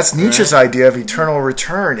again? Well, that's Nietzsche's idea of eternal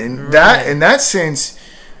return. In that sense,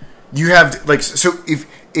 you have, like, so if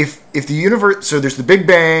the universe, so there's the Big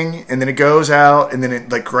Bang, and then it goes out, and then it,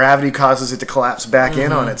 like, gravity causes it to collapse back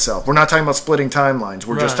in on itself. We're not talking about splitting timelines.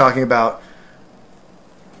 We're just talking about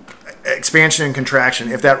expansion and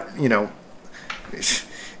contraction. If that,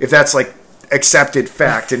 if that's like accepted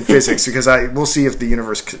fact in physics, because we'll see if the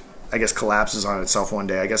universe, I guess, collapses on itself one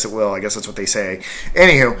day. I guess it will. I guess that's what they say.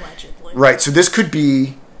 Anywho, allegedly. Right. So this could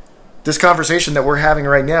be, this conversation that we're having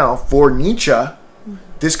right now for Nietzsche,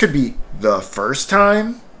 this could be the first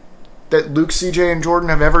time that Luke, CJ, and Jordan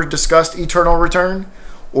have ever discussed eternal return,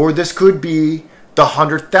 or this could be the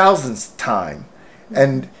 100,000th time.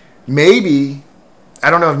 And maybe,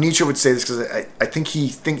 I don't know if Nietzsche would say this, because I think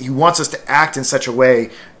he wants us to act in such a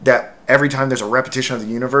way that every time there's a repetition of the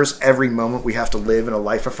universe, every moment we have to live in a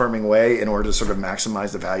life-affirming way in order to sort of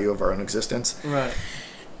maximize the value of our own existence. Right.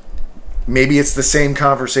 Maybe it's the same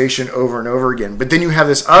conversation over and over again. But then you have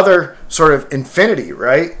this other sort of infinity,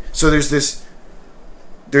 right? So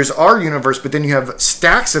there's our universe, but then you have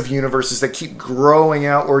stacks of universes that keep growing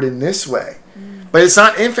outward in this way. But it's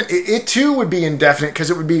not infinite. It too would be indefinite,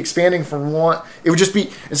 because it would be expanding from one. It would just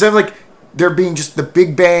be, instead of like there being just the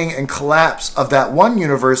Big Bang and collapse of that one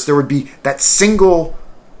universe, there would be that single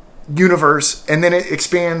universe, and then it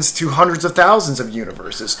expands to hundreds of thousands of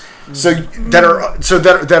universes. So that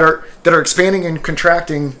are expanding and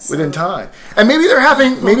contracting within time. And maybe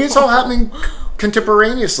maybe it's all happening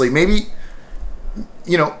contemporaneously. Maybe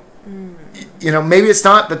maybe it's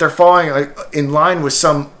not that they're falling in line with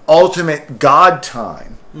some ultimate God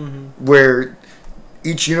time, where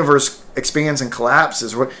each universe expands and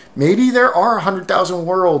collapses. Maybe there are 100,000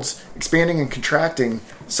 worlds expanding and contracting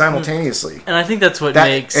simultaneously. And I think that's what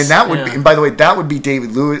makes... And that would be, and by the way, that would be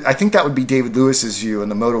David Lewis. I think that would be David Lewis's view in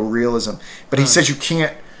the modal realism. But he says you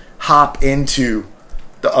can't hop into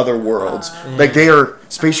the other worlds. Like, they are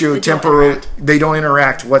spatio-temporal. They don't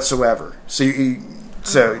interact whatsoever. So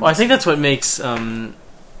well, I think that's what makes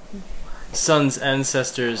Sun's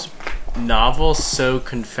ancestors novel so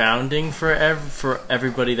confounding for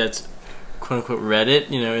everybody that's quote unquote read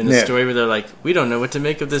it, in the story where they're like, we don't know what to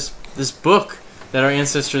make of this book that our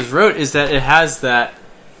ancestors wrote, is that it has that,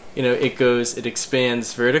 it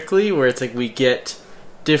expands vertically, where it's like we get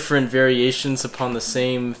different variations upon the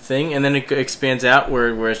same thing, and then it expands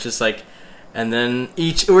outward, where it's just like, and then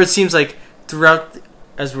it seems like throughout,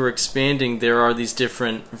 as we're expanding, there are these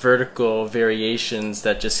different vertical variations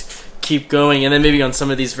that just keep going, and then maybe on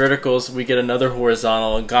some of these verticals we get another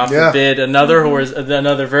horizontal, and God forbid another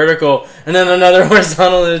another vertical, and then another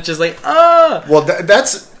horizontal, and it's just like Well,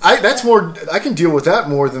 that's more. I can deal with that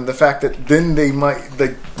more than the fact that then they might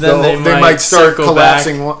they might start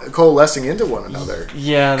coalescing into one another.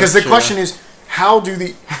 Yeah, because the question is, how do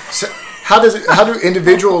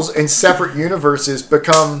individuals in separate universes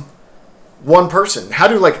become one person? How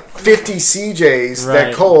do 50 CJs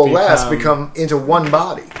that coalesce become into one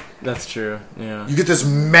body? That's true. Yeah, you get this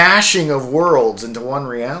mashing of worlds into one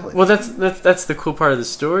reality. Well, that's the cool part of the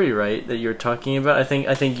story, right? That you're talking about. I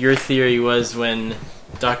think your theory was when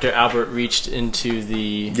Dr. Albert reached into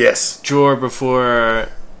the drawer before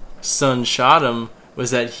Sun shot him,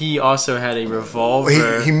 was that he also had a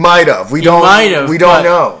revolver. He might have. We don't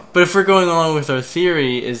know. But if we're going along with our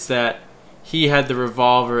theory, is that he had the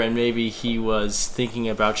revolver and maybe he was thinking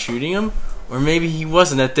about shooting him, or maybe he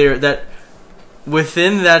wasn't. That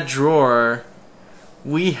within that drawer,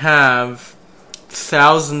 we have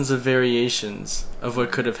thousands of variations of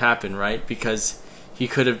what could have happened, right? Because he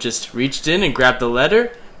could have just reached in and grabbed the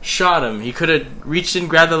letter, shot him. He could have reached in,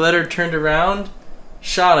 grabbed the letter, turned around,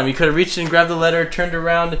 shot him. He could have reached in, grabbed the letter, turned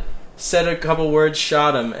around, said a couple words,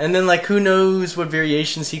 shot him. And then, who knows what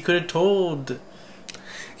variations he could have told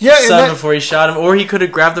Sun before he shot him. Or he could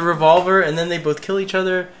have grabbed the revolver, and then they both kill each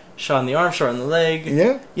other, shot in the arm, shot in the leg.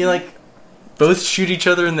 Yeah. Both shoot each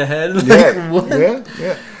other in the head. What?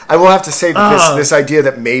 Yeah. I will have to say that this idea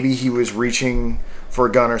that maybe he was reaching for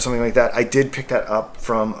a gun or something like that, I did pick that up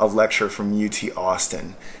from a lecture from UT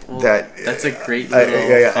Austin. Well, that's a great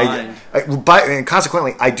little find. And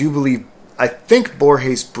consequently, I think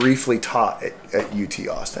Borges briefly taught at UT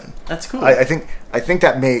Austin. That's cool. I think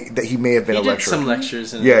that he may have been a lecturer. He did some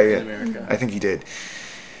lectures in America. I think he did.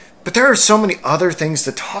 But there are so many other things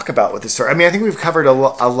to talk about with this story. I mean, I think we've covered a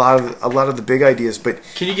lot of the big ideas. But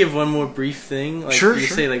can you give one more brief thing? Sure.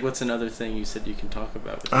 Say what's another thing you said you can talk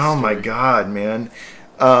about? With this story? My God, man!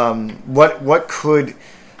 What could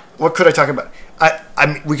I talk about? I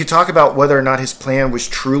mean, we could talk about whether or not his plan was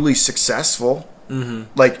truly successful.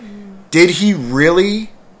 Mm-hmm. Did he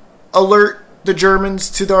really alert the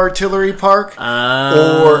Germans to the artillery park,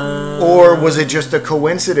 or was it just a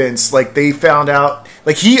coincidence? They found out.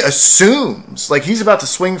 He assumes, he's about to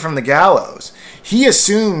swing from the gallows. He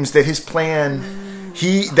assumes that his plan,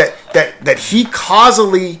 that he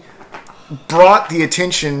causally brought the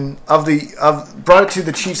attention brought it to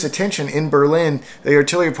the chief's attention in Berlin. The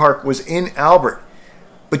artillery park was in Albert,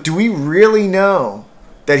 but do we really know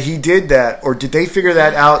that he did that, or did they figure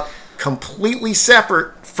that out completely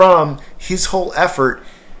separate from his whole effort?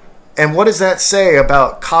 And what does that say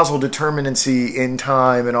about causal determinacy in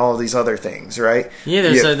time and all of these other things, right? Yeah,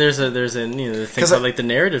 there's a the thing called the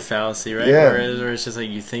narrative fallacy, right? Yeah. Where it's just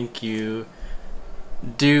you think you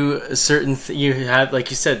do a certain you have, like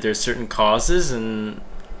you said, there's certain causes and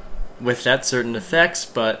with that certain effects,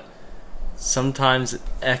 but sometimes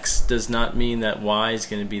X does not mean that Y is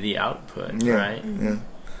going to be the output, right? Yeah.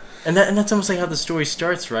 And that's almost like how the story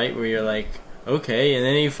starts, right? Where you're like, okay, and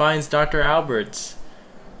then he finds Dr. Alberts.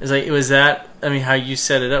 It's how you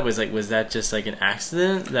set it up was that just an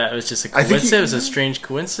accident? That was just a coincidence? It was a strange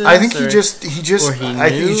coincidence? I think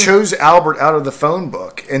he chose Albert out of the phone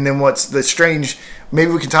book. And then what's the strange,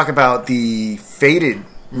 maybe we can talk about the fated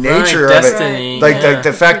nature of destiny. It.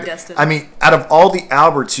 The fact, out of all the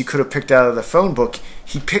Alberts you could have picked out of the phone book,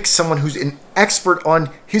 he picks someone who's an expert on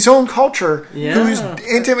his own culture, who's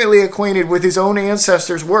intimately acquainted with his own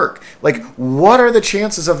ancestors' work. What are the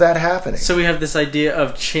chances of that happening? So we have this idea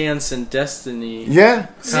of chance and destiny,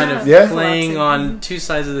 kind of playing on two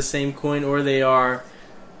sides of the same coin, or they are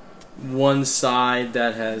one side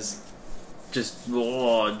that has just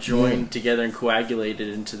joined together and coagulated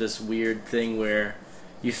into this weird thing where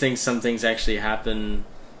you think some things actually happen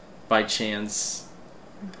by chance,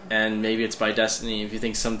 and maybe it's by destiny. If you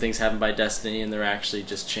think some things happen by destiny and they're actually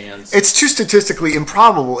just chance, it's too statistically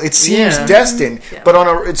improbable. It seems destined,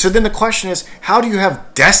 but so then the question is, how do you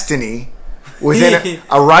have destiny within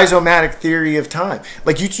a rhizomatic theory of time?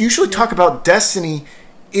 You usually talk about destiny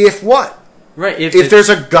if what? Right. If there's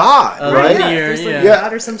a God, right? Yeah, there's like a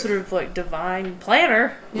God or some sort of like divine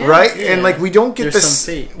planner, right? Yeah. And like we don't get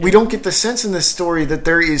we don't get the sense in this story that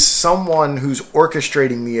there is someone who's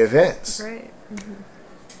orchestrating the events. Right. Mm-hmm.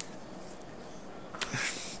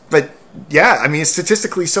 But yeah, I mean, it's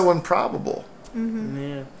statistically so improbable. Mm-hmm.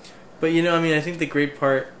 Yeah, but I think the great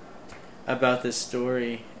part about this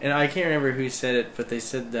story, and I can't remember who said it, but they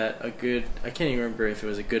said that I can't even remember if it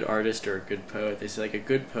was a good artist or a good poet. They said like a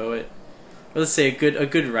good poet. Let's say a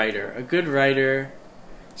good writer. A good writer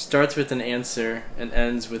starts with an answer and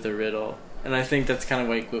ends with a riddle. And I think that's kind of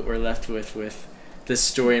like what we're left with this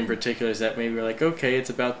story in particular, is that maybe we're like, okay, it's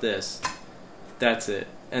about this. That's it.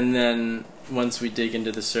 And then once we dig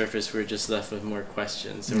into the surface, we're just left with more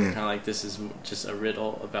questions. And we're kind of like, this is just a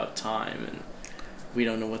riddle about time. And we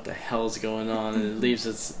don't know what the hell's going on. And it leaves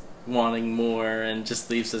us wanting more and just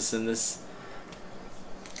leaves us in this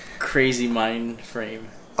crazy mind frame.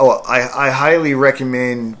 Oh, I highly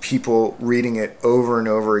recommend people reading it over and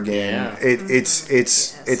over again. Yeah.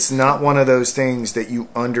 It's not one of those things that you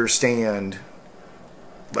understand.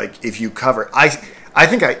 Like if you cover, I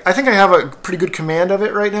think I have a pretty good command of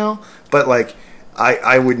it right now. But like,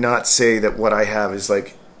 I would not say that what I have is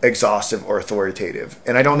like exhaustive or authoritative.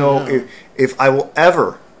 And I don't know if I will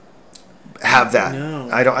ever have that. No.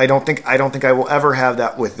 I don't think I will ever have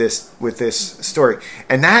that with this story.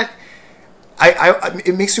 And that.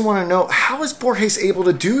 It makes me want to know, how is Borges able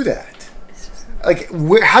to do that? Like,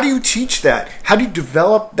 how do you teach that? How do you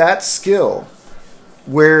develop that skill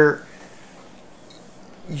where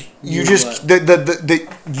you just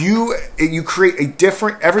you create a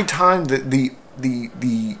different every time that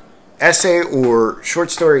the essay or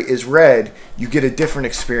short story is read, you get a different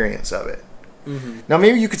experience of it. Mm-hmm. Now,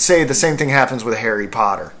 maybe you could say the same thing happens with Harry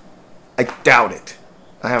Potter. I doubt it.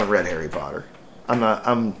 I haven't read Harry Potter.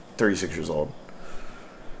 I'm 36 years old.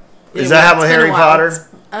 Does that happen with Harry Potter?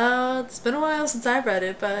 It's been a while since I've read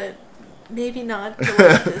it, but maybe not.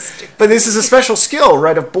 But this is a special skill,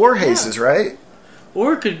 right, of Borges's, right?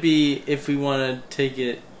 Or it could be, if we want to take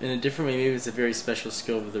it in a different way, maybe it's a very special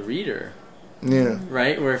skill of the reader. Yeah.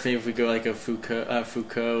 Right? Where if we go like a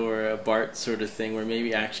Foucault or a Barthes sort of thing, where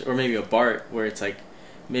maybe or maybe a Barthes, where it's like,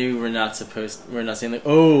 maybe we're not saying like,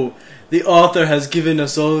 oh, the author has given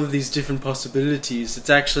us all of these different possibilities. It's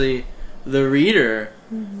actually the reader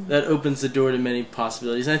that opens the door to many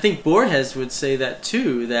possibilities. And I think Borges would say that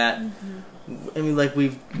too, that, I mean, like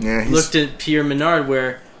we've looked at Pierre Menard,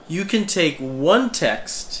 where you can take one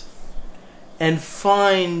text and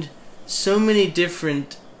find so many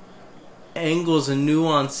different angles and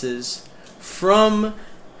nuances from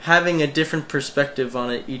having a different perspective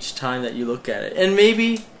on it each time that you look at it. And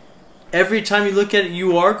maybe every time you look at it,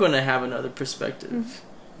 you are going to have another perspective.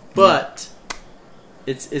 But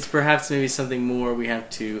it's perhaps maybe something more we have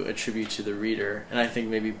to attribute to the reader. And I think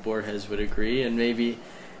maybe Borges would agree. And maybe,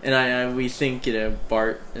 we think,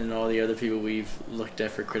 Barthes and all the other people we've looked at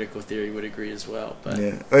for critical theory would agree as well. But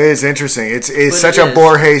it's interesting. It's such a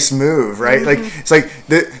Borges move, right? Like it's like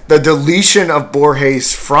the deletion of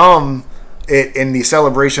Borges from it in the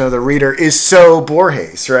celebration of the reader is so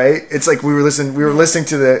Borges, right? It's like we were listening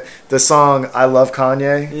to the song "I Love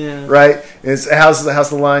Kanye," right? It's how's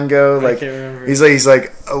the line go? Like I can't remember. He's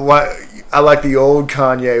like what. I like the old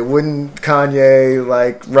Kanye. Wouldn't Kanye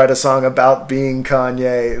like write a song about being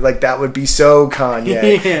Kanye? Like that would be so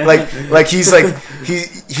Kanye. Like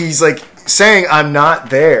he's like saying I'm not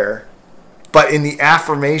there, but in the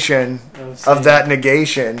affirmation of that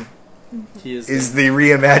negation is the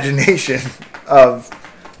reimagination of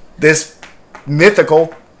this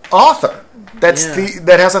mythical author that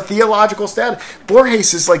has a theological status.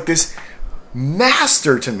 Borges is like this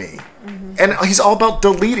master to me. And he's all about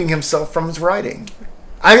deleting himself from his writing.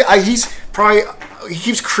 He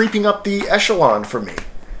keeps creeping up the echelon for me.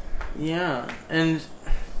 Yeah, and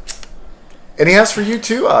he has for you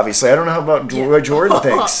too. Obviously, I don't know about what Jordan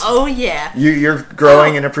thinks. Oh yeah, you're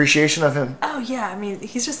growing in appreciation of him. Oh yeah, I mean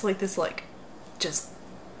he's just like this, just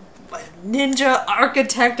ninja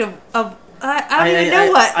architect of. I don't even know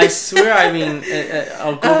what. I swear. I mean,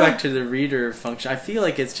 I'll go back to the reader function. I feel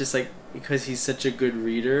like it's just like because he's such a good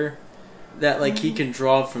reader. That like he can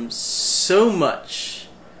draw from so much,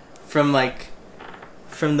 from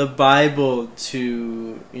the Bible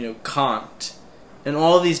to Kant, and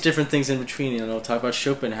all these different things in between. We'll talk about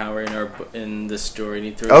Schopenhauer in this story. And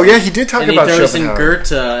he throws he did talk Schopenhauer. about Schopenhauer. And he throws in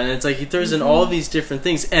Goethe, and it's like he throws in all these different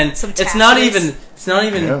things, and it's not even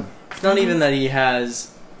that he has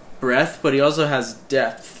breadth, but he also has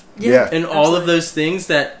depth. Yeah, and all of those things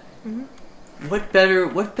that. What better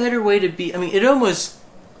way to be? I mean, it almost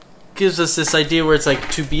gives us this idea where it's like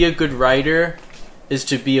to be a good writer, is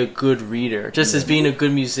to be a good reader, just as being a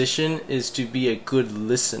good musician is to be a good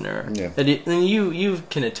listener. Yeah. And you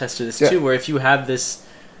can attest to this too, where if you have this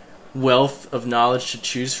wealth of knowledge to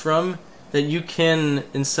choose from, that you can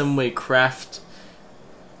in some way craft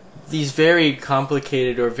these very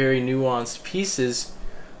complicated or very nuanced pieces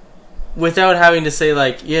without having to say,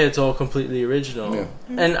 like, yeah, it's all completely original. Yeah.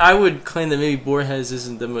 And I would claim that maybe Borges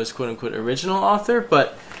isn't the most quote-unquote original author,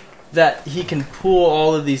 but that he can pull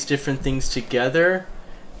all of these different things together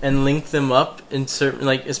and link them up in certain,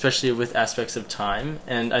 like, especially with aspects of time.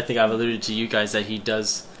 And I think I've alluded to you guys that he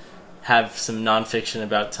does have some nonfiction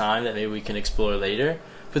about time that maybe we can explore later.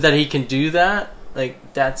 But that he can do that,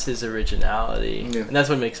 like, that's his originality. Yeah. And that's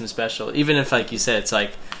what makes him special. Even if, like you said, it's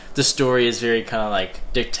like the story is very kind of like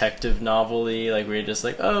detective novel-y, like where you're just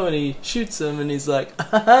like, oh, and he shoots him and he's like,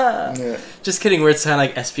 ha. Yeah. Just kidding, where it's kind of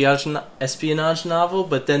like espionage novel,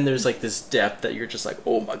 but then there's like this depth that you're just like,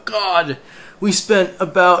 oh my god, we spent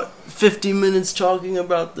about 50 minutes talking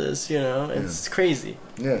about this, you know? It's crazy.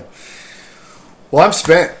 Yeah. Well, I'm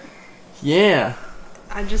spent. Yeah.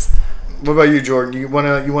 What about you, Jordan? You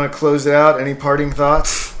wanna close it out? Any parting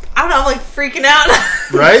thoughts? I don't know, I'm like freaking out.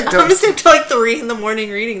 Right? I'm just up to like 3 a.m.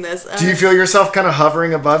 reading this. Do you feel yourself kind of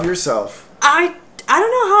hovering above yourself? I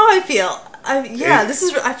don't know how I feel.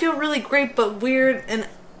 I feel really great but weird, and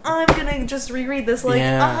I'm gonna just reread this like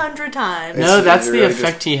 100 times. No, that's the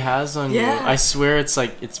effect he has on you. I swear, it's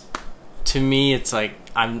like, to me, it's like,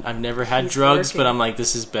 I've never had drugs, but I'm like,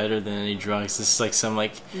 this is better than any drugs. This is like some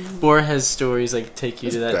like Borges stories like take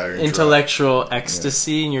you to that intellectual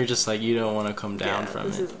ecstasy, and you're just like, you don't want to come down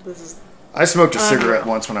from it. I smoked a cigarette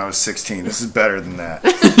once when I was 16. This is better than that.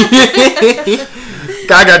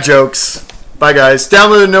 I got jokes. Bye, guys.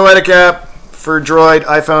 Download the Noetic app for Droid,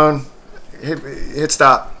 iPhone. Hit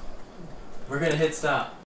stop. We're gonna hit stop.